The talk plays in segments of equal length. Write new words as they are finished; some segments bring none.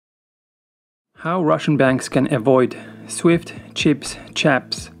How Russian banks can avoid SWIFT, CHAPS,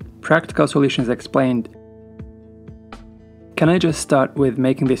 CHAPS. Practical solutions explained. Can I just start with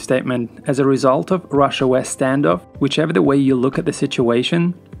making this statement? As a result of Russia-West standoff, whichever the way you look at the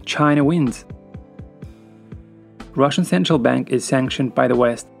situation, China wins. Russian central bank is sanctioned by the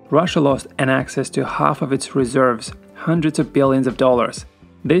West. Russia lost an access to half of its reserves, hundreds of billions of dollars.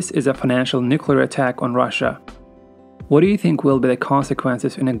 This is a financial nuclear attack on Russia. What do you think will be the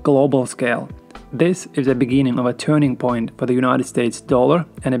consequences in a global scale? This is the beginning of a turning point for the United States dollar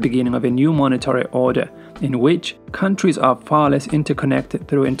and a beginning of a new monetary order in which countries are far less interconnected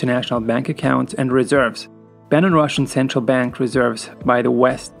through international bank accounts and reserves. Ban on Russian central bank reserves by the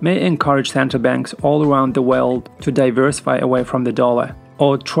West may encourage central banks all around the world to diversify away from the dollar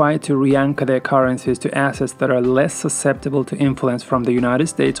or try to re-anchor their currencies to assets that are less susceptible to influence from the United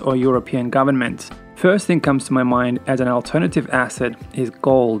States or European governments. First thing comes to my mind as an alternative asset is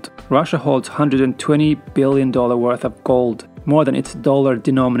gold. Russia holds $120 billion worth of gold, more than its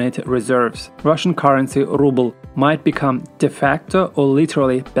dollar-denominated reserves. Russian currency ruble might become de facto or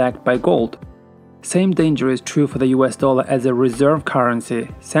literally backed by gold. Same danger is true for the US dollar as a reserve currency.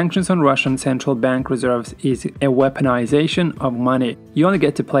 Sanctions on Russian central bank reserves is a weaponization of money. You only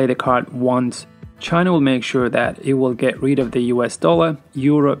get to play the card once. China will make sure that it will get rid of the US dollar,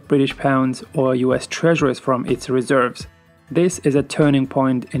 euro, British pounds, or US treasuries from its reserves. This is a turning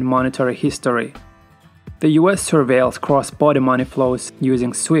point in monetary history. The US surveils cross-border money flows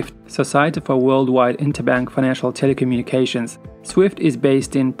using SWIFT, Society for Worldwide Interbank Financial Telecommunications. SWIFT is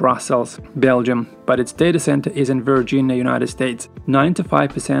based in Brussels, Belgium, but its data center is in Virginia, United States.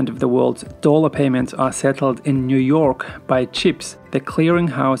 95% of the world's dollar payments are settled in New York by CHAPS, the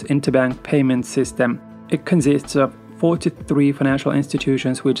clearinghouse interbank payment system. It consists of 43 financial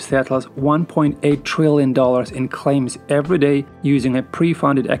institutions which settles $1.8 trillion in claims every day using a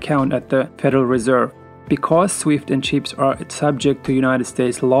pre-funded account at the Federal Reserve. Because SWIFT and CHAPS are subject to United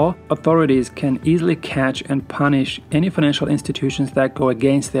States law, authorities can easily catch and punish any financial institutions that go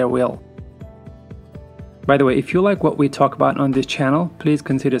against their will. By the way, if you like what we talk about on this channel, please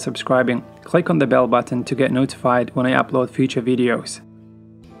consider subscribing. Click on the bell button to get notified when I upload future videos.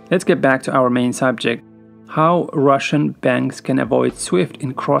 Let's get back to our main subject: how Russian banks can avoid SWIFT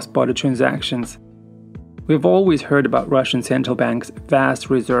in cross-border transactions. We've always heard about Russian central bank's vast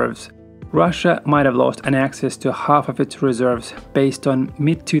reserves. Russia might have lost an access to half of its reserves based on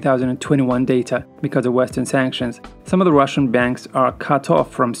mid-2021 data because of Western sanctions. Some of the Russian banks are cut off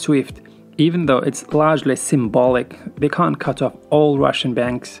from SWIFT. Even though it's largely symbolic, they can't cut off all Russian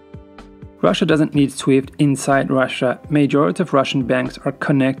banks. Russia doesn't need SWIFT inside Russia. Majority of Russian banks are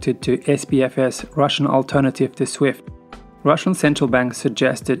connected to SBFS, Russian alternative to SWIFT. Russian central bank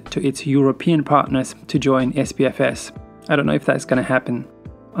suggested to its European partners to join SBFS. I don't know if that's going to happen.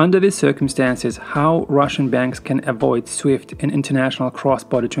 Under these circumstances, how Russian banks can avoid SWIFT in international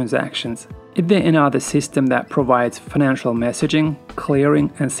cross-border transactions? Is there any other system that provides financial messaging, clearing,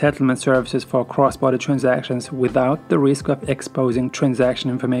 and settlement services for cross-border transactions without the risk of exposing transaction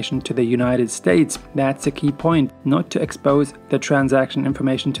information to the United States? That's a key point, not to expose the transaction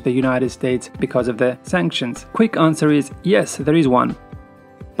information to the United States because of the sanctions. Quick answer is yes, there is one.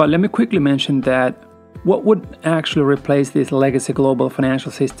 But let me quickly mention that what would actually replace these legacy global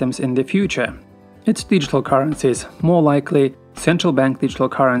financial systems in the future? It's digital currencies, more likely central bank digital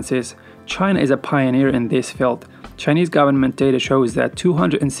currencies. China is a pioneer in this field. Chinese government data shows that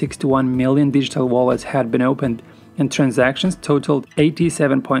 261 million digital wallets had been opened and transactions totaled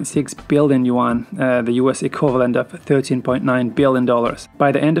 87.6 billion yuan, the US equivalent of $13.9 billion,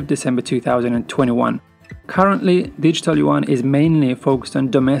 by the end of December 2021. Currently, digital yuan is mainly focused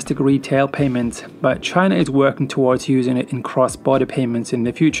on domestic retail payments, but China is working towards using it in cross-border payments in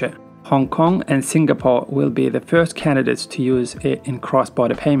the future. Hong Kong and Singapore will be the first candidates to use it in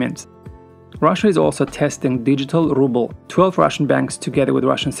cross-border payments. Russia is also testing digital ruble. 12 Russian banks together with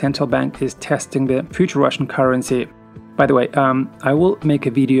Russian central bank is testing the future Russian currency. By the way, I will make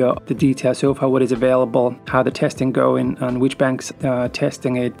a video of the details so far what is available, how the testing going, and which banks are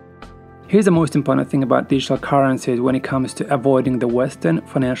testing it. Here's the most important thing about digital currencies when it comes to avoiding the Western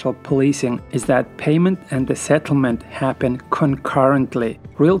financial policing is that payment and the settlement happen concurrently.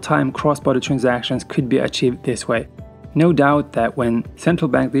 Real-time cross-border transactions could be achieved this way. No doubt that when central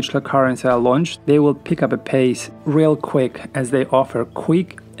bank digital currencies are launched, they will pick up a pace real quick as they offer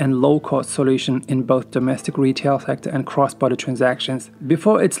quick and low-cost solution in both domestic retail sector and cross-border transactions.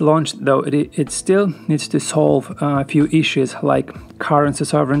 Before it's launched, though, it still needs to solve a few issues like currency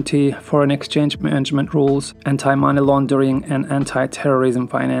sovereignty, foreign exchange management rules, anti-money laundering, and anti-terrorism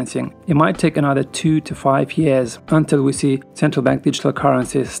financing. It might take another 2 to 5 years until we see central bank digital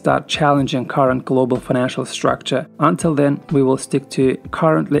currencies start challenging current global financial structure. Until then, we will stick to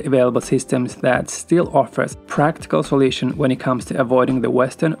currently available systems that still offers practical solution when it comes to avoiding the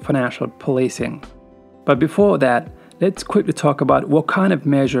Western financial policing. But before that, let's quickly talk about what kind of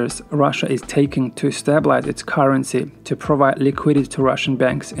measures Russia is taking to stabilize its currency, to provide liquidity to Russian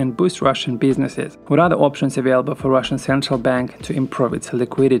banks and boost Russian businesses. What are the options available for Russian central bank to improve its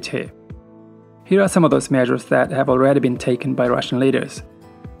liquidity? Here are some of those measures that have already been taken by Russian leaders.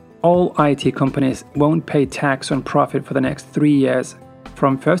 All IT companies won't pay tax on profit for the next 3 years.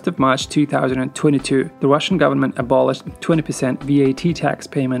 From 1st of March 2022, the Russian government abolished 20% VAT tax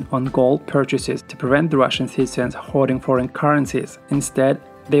payment on gold purchases to prevent the Russian citizens hoarding foreign currencies. Instead,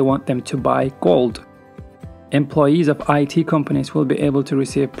 they want them to buy gold. Employees of IT companies will be able to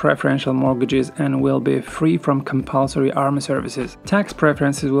receive preferential mortgages and will be free from compulsory army services. Tax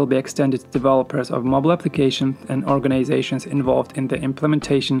preferences will be extended to developers of mobile applications and organizations involved in the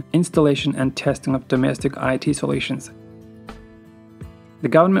implementation, installation, and testing of domestic IT solutions. The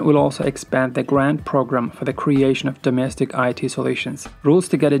government will also expand the grant program for the creation of domestic IT solutions. Rules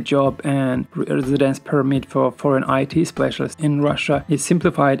to get a job and residence permit for foreign IT specialists in Russia is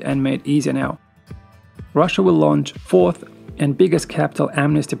simplified and made easier now. Russia will launch fourth and biggest capital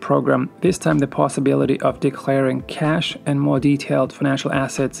amnesty program, this time the possibility of declaring cash and more detailed financial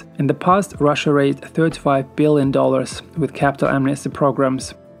assets. In the past, Russia raised $35 billion with capital amnesty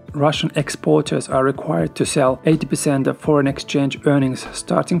programs. Russian exporters are required to sell 80% of foreign exchange earnings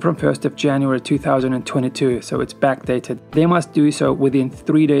starting from 1st of January 2022, so it's backdated. They must do so within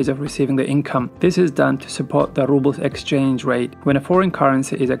 3 days of receiving the income. This is done to support the ruble's exchange rate. When a foreign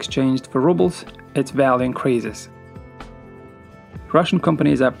currency is exchanged for rubles, its value increases. Russian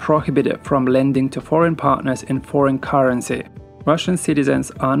companies are prohibited from lending to foreign partners in foreign currency. Russian citizens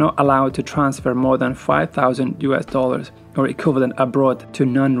are not allowed to transfer more than $5,000 or equivalent abroad to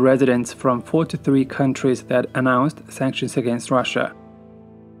non-residents from 43 countries that announced sanctions against Russia.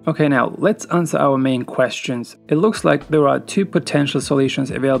 Okay, now let's answer our main questions. It looks like there are two potential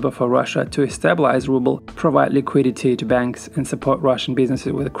solutions available for Russia to stabilize ruble, provide liquidity to banks, and support Russian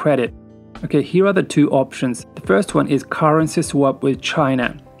businesses with credit. Okay, here are the two options. The first one is currency swap with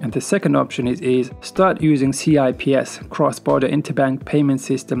China. And the second option is start using CIPS, cross-border interbank payment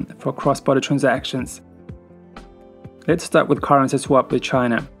system, for cross-border transactions. Let's start with currency swap with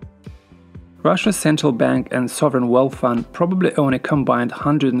China. Russia's central bank and sovereign wealth fund probably own a combined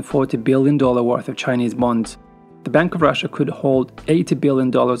 $140 billion worth of Chinese bonds. The Bank of Russia could hold $80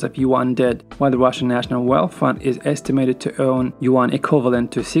 billion of yuan debt, while the Russian National Wealth Fund is estimated to own yuan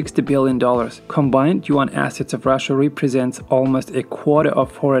equivalent to $60 billion. Combined yuan assets of Russia represents almost a quarter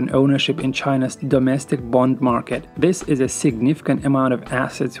of foreign ownership in China's domestic bond market. This is a significant amount of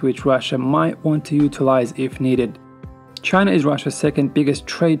assets which Russia might want to utilize if needed. China is Russia's second biggest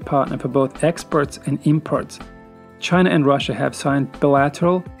trade partner for both exports and imports. China and Russia have signed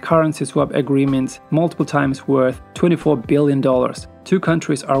bilateral currency swap agreements multiple times worth $24 billion. Two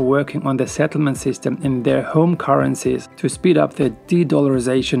countries are working on the settlement system in their home currencies to speed up the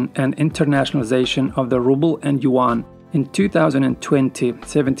de-dollarization and internationalization of the ruble and yuan. In 2020,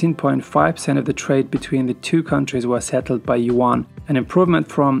 17.5% of the trade between the two countries was settled by yuan, an improvement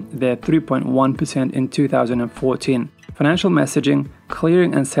from the 3.1% in 2014. Financial messaging,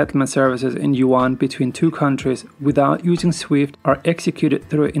 clearing and settlement services in yuan between two countries without using SWIFT are executed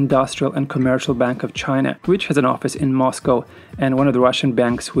through Industrial and Commercial Bank of China, which has an office in Moscow, and one of the Russian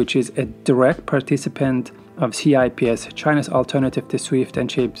banks which is a direct participant of CIPS, China's alternative to SWIFT and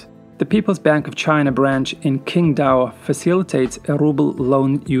CHAPS. The People's Bank of China branch in Qingdao facilitates a ruble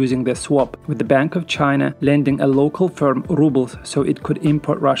loan using the swap, with the Bank of China lending a local firm rubles so it could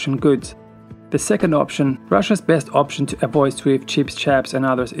import Russian goods. The second option, Russia's best option to avoid SWIFT, CHIPS, CHAPS and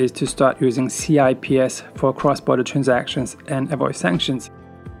others, is to start using CIPS for cross-border transactions and avoid sanctions.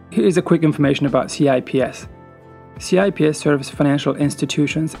 Here is a quick information about CIPS. CIPS serves financial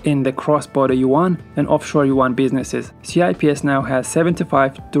institutions in the cross-border yuan and offshore yuan businesses. CIPS now has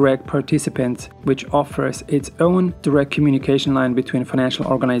 75 direct participants, which offers its own direct communication line between financial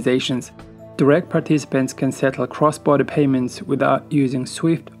organizations. Direct participants can settle cross-border payments without using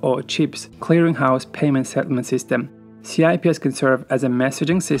SWIFT or CHIPS clearinghouse payment settlement system. CIPS can serve as a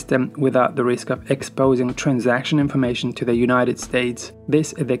messaging system without the risk of exposing transaction information to the United States.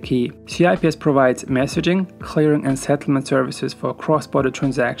 This is the key. CIPS provides messaging, clearing and settlement services for cross-border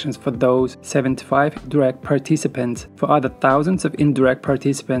transactions for those 75 direct participants. For other thousands of indirect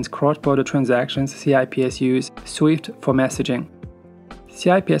participants cross-border transactions, CIPS use SWIFT for messaging.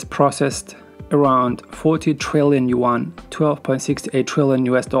 CIPS processed around 40 trillion yuan, $12.68 trillion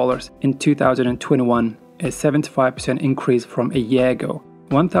US dollars in 2021, a 75% increase from a year ago.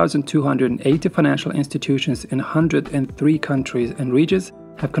 1,280 financial institutions in 103 countries and regions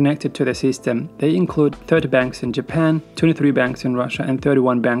have connected to the system. They include 30 banks in Japan, 23 banks in Russia, and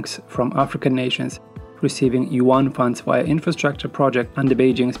 31 banks from African nations, receiving yuan funds via infrastructure project under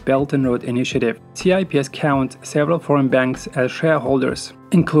Beijing's Belt and Road Initiative. CIPS counts several foreign banks as shareholders,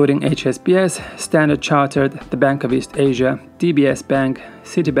 including HSBC, Standard Chartered, the Bank of East Asia, DBS Bank,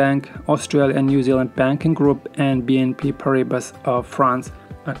 Citibank, Australia and New Zealand Banking Group, and BNP Paribas of France,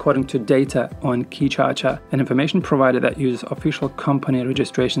 according to data on CHAPS, and information provided that uses official company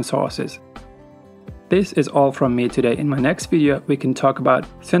registration sources. This is all from me today. In my next video, we can talk about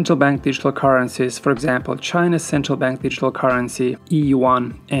central bank digital currencies, for example, China's central bank digital currency,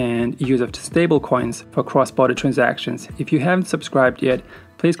 e-yuan, and use of stablecoins for cross-border transactions. If you haven't subscribed yet,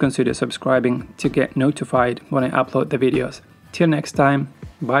 please consider subscribing to get notified when I upload the videos. Till next time,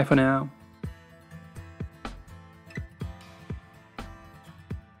 bye for now.